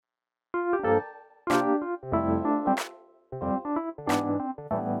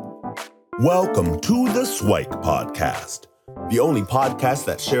Welcome to the Swike Podcast, the only podcast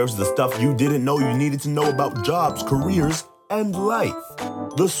that shares the stuff you didn't know you needed to know about jobs, careers, and life.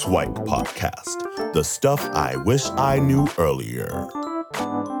 The Swike Podcast, the stuff I wish I knew earlier.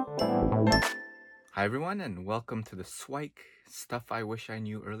 Hi, everyone, and welcome to the Swike Stuff I Wish I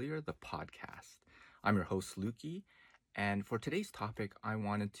Knew Earlier, the podcast. I'm your host, Lukey, and for today's topic, I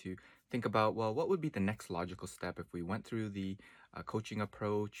wanted to think about, what would be the next logical step if we went through the coaching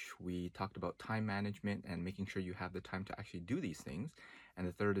approach. We talked about time management and making sure you have the time to actually do these things. And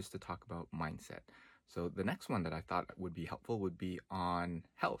the third is to talk about mindset. So the next one that I thought would be helpful would be on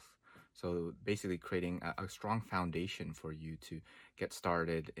health. So basically creating a strong foundation for you to get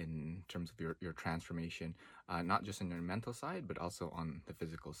started in terms of your transformation, not just on your mental side, but also on the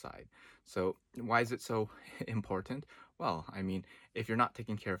physical side. So why is it so important? Well, I mean, if you're not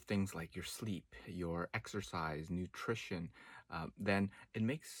taking care of things like your sleep, your exercise, nutrition, then it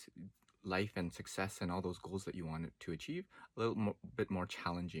makes life and success and all those goals that you want to achieve a little bit more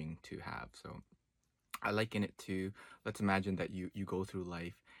challenging to have. So I liken it to, let's imagine that you go through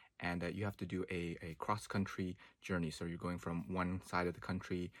life and you have to do a cross-country journey. So you're going from one side of the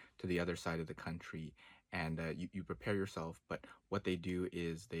country to the other side of the country, and you prepare yourself. But what they do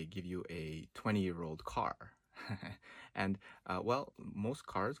is they give you a 20-year-old car. And most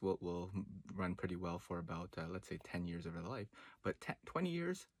cars will run pretty well for about, let's say, 10 years of their life. But 20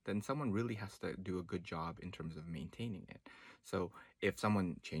 years, then someone really has to do a good job in terms of maintaining it. So if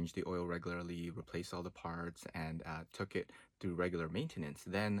someone changed the oil regularly, replaced all the parts, and took it through regular maintenance,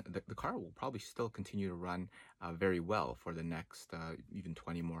 then the car will probably still continue to run very well for the next even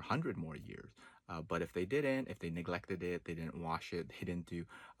 20 more, 100 more years. But if they didn't, if they neglected it, they didn't wash it, they didn't do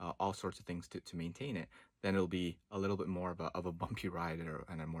all sorts of things to maintain it, then it'll be a little bit more of a bumpy ride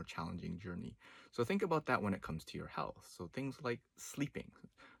and a more challenging journey. So think about that when it comes to your health. So things like sleeping.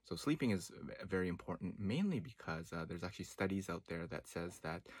 So sleeping is very important, mainly because there's actually studies out there that says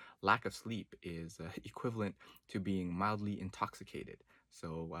that lack of sleep is equivalent to being mildly intoxicated.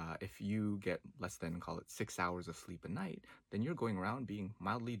 So if you get less than, call it 6 hours of sleep a night, then you're going around being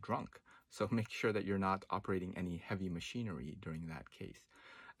mildly drunk. So make sure that you're not operating any heavy machinery during that case.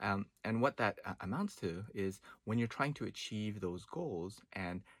 And what that amounts to is when you're trying to achieve those goals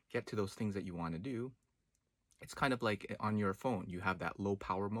and get to those things that you want to do, it's kind of like on your phone, you have that low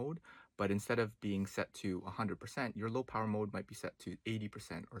power mode, but instead of being set to 100%, your low power mode might be set to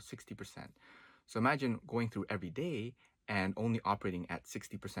 80% or 60%. So imagine going through every day and only operating at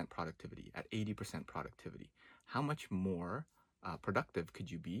 60% productivity, at 80% productivity. How much more productive could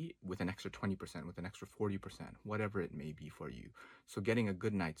you be with an extra 20%, with an extra 40%, whatever it may be for you? So getting a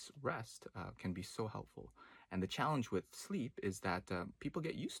good night's rest can be so helpful. And the challenge with sleep is that people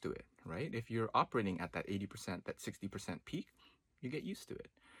get used to it, right? If you're operating at that 80%, that 60% peak, you get used to it.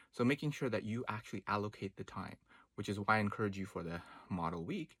 So making sure that you actually allocate the time, which is why I encourage you for the model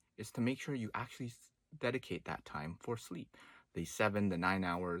week, is to make sure you actually dedicate that time for sleep. The 7, the 9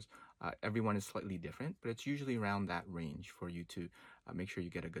 hours, everyone is slightly different, but it's usually around that range for you to make sure you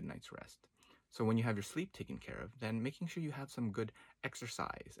get a good night's rest. So when you have your sleep taken care of, then making sure you have some good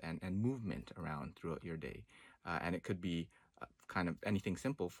exercise and movement around throughout your day. And it could be kind of anything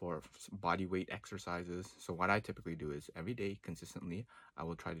simple for body weight exercises. So what I typically do is every day consistently, I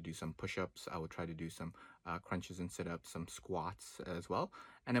will try to do some push-ups. I will try to do some crunches and sit-ups, some squats as well.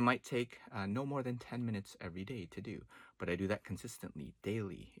 And it might take no more than 10 minutes every day to do. But I do that consistently,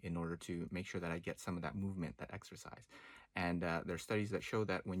 daily, in order to make sure that I get some of that movement, that exercise. And there are studies that show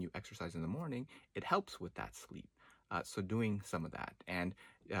that when you exercise in the morning, it helps with that sleep. So doing some of that, and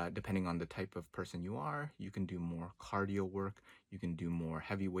depending on the type of person you are, you can do more cardio work, you can do more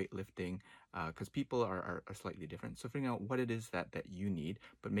heavy weightlifting, because people are slightly different. So figuring out what it is that you need,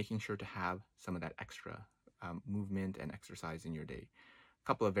 but making sure to have some of that extra movement and exercise in your day. A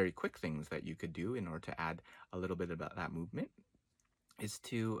couple of very quick things that you could do in order to add a little bit about that movement is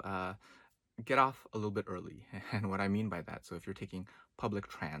to get off a little bit early. And what I mean by that, so if you're taking public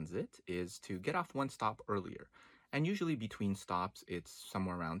transit, is to get off one stop earlier. And usually between stops, it's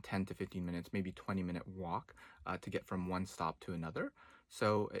somewhere around 10 to 15 minutes, maybe 20-minute walk to get from one stop to another.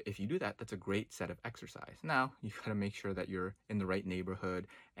 So if you do that, that's a great set of exercise. Now, you got to make sure that you're in the right neighborhood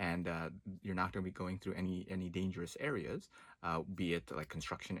and you're not going to be going through any dangerous areas, be it like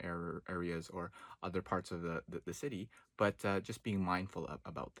construction areas or other parts of the city, but just being mindful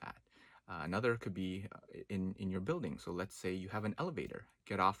about that. Another could be in your building. So let's say you have an elevator.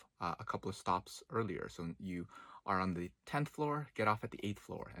 Get off a couple of stops earlier. So you are on the 10th floor, get off at the 8th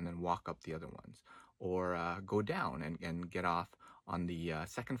floor, and then walk up the other ones. Or go down and get off on the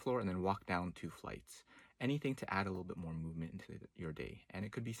second floor and then walk down 2 flights. anything to add a little bit more movement into your day. And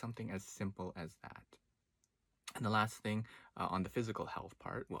it could be something as simple as that. And the last thing on the physical health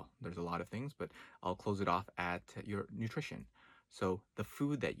part, well, there's a lot of things, but I'll close it off at your nutrition. So the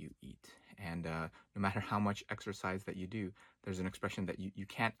food that you eat, and no matter how much exercise that you do, there's an expression that you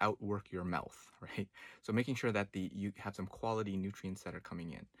can't outwork your mouth, right? So making sure that you have some quality nutrients that are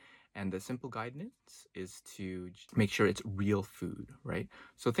coming in. And the simple guidance is to make sure it's real food, right?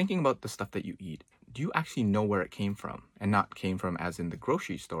 So thinking about the stuff that you eat, do you actually know where it came from? And not came from as in the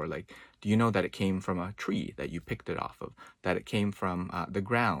grocery store. Like, do you know that it came from a tree that you picked it off of? That it came from the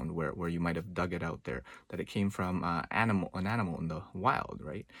ground where you might have dug it out there? That it came from an animal in the wild,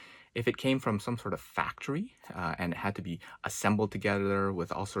 right? If it came from some sort of factory and it had to be assembled together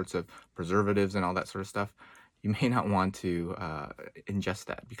with all sorts of preservatives and all that sort of stuff, you may not want to ingest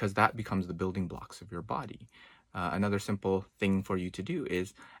that, because that becomes the building blocks of your body. Another simple thing for you to do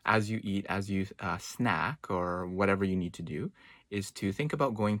is, as you eat, as you snack, or whatever you need to do, is to think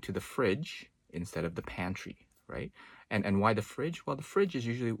about going to the fridge instead of the pantry, right? And why the fridge? Well, the fridge is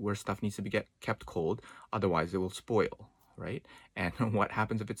usually where stuff needs to be kept cold, otherwise it will spoil, right? And what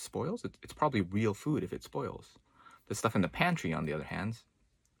happens if it spoils? It's probably real food if it spoils. The stuff in the pantry, on the other hand,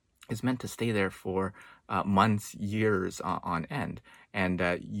 is meant to stay there for months, years on end. And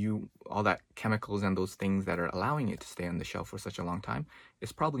all that chemicals and those things that are allowing it to stay on the shelf for such a long time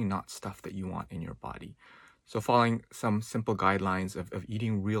is probably not stuff that you want in your body. So following some simple guidelines of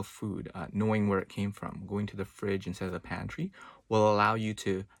eating real food, knowing where it came from, going to the fridge instead of the pantry, will allow you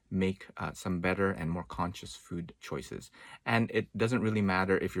to make some better and more conscious food choices. And it doesn't really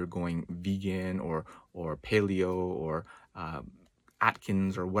matter if you're going vegan or paleo or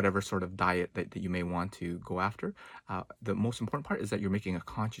Atkins or whatever sort of diet that you may want to go after. The most important part is that you're making a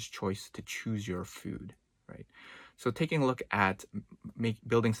conscious choice to choose your food, right? So taking a look at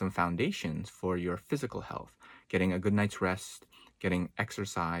building some foundations for your physical health, getting a good night's rest, getting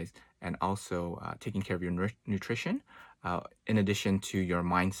exercise, and also taking care of your nutrition, in addition to your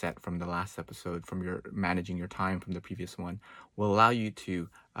mindset from the last episode, from your managing your time from the previous one, will allow you to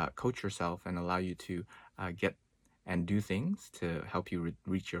coach yourself and allow you to get and do things to help you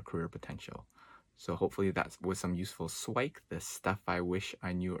reach your career potential. So hopefully that was some useful SWIKE, the stuff I wish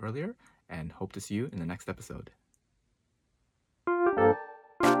I knew earlier, and hope to see you in the next episode.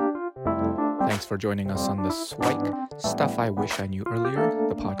 Thanks for joining us on the SWIKE, Stuff I Wish I Knew Earlier,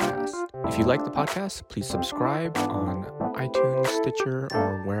 the podcast. If you like the podcast, please subscribe on iTunes, Stitcher,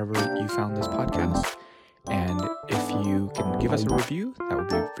 or wherever you found this podcast. And if you can give us a review, that would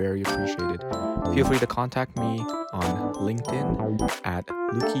be very appreciated. Feel free to contact me on LinkedIn at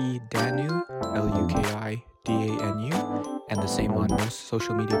LukiDanu, LukiDanu, and the same on most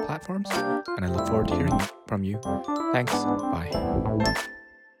social media platforms. And I look forward to hearing from you. Thanks. Bye.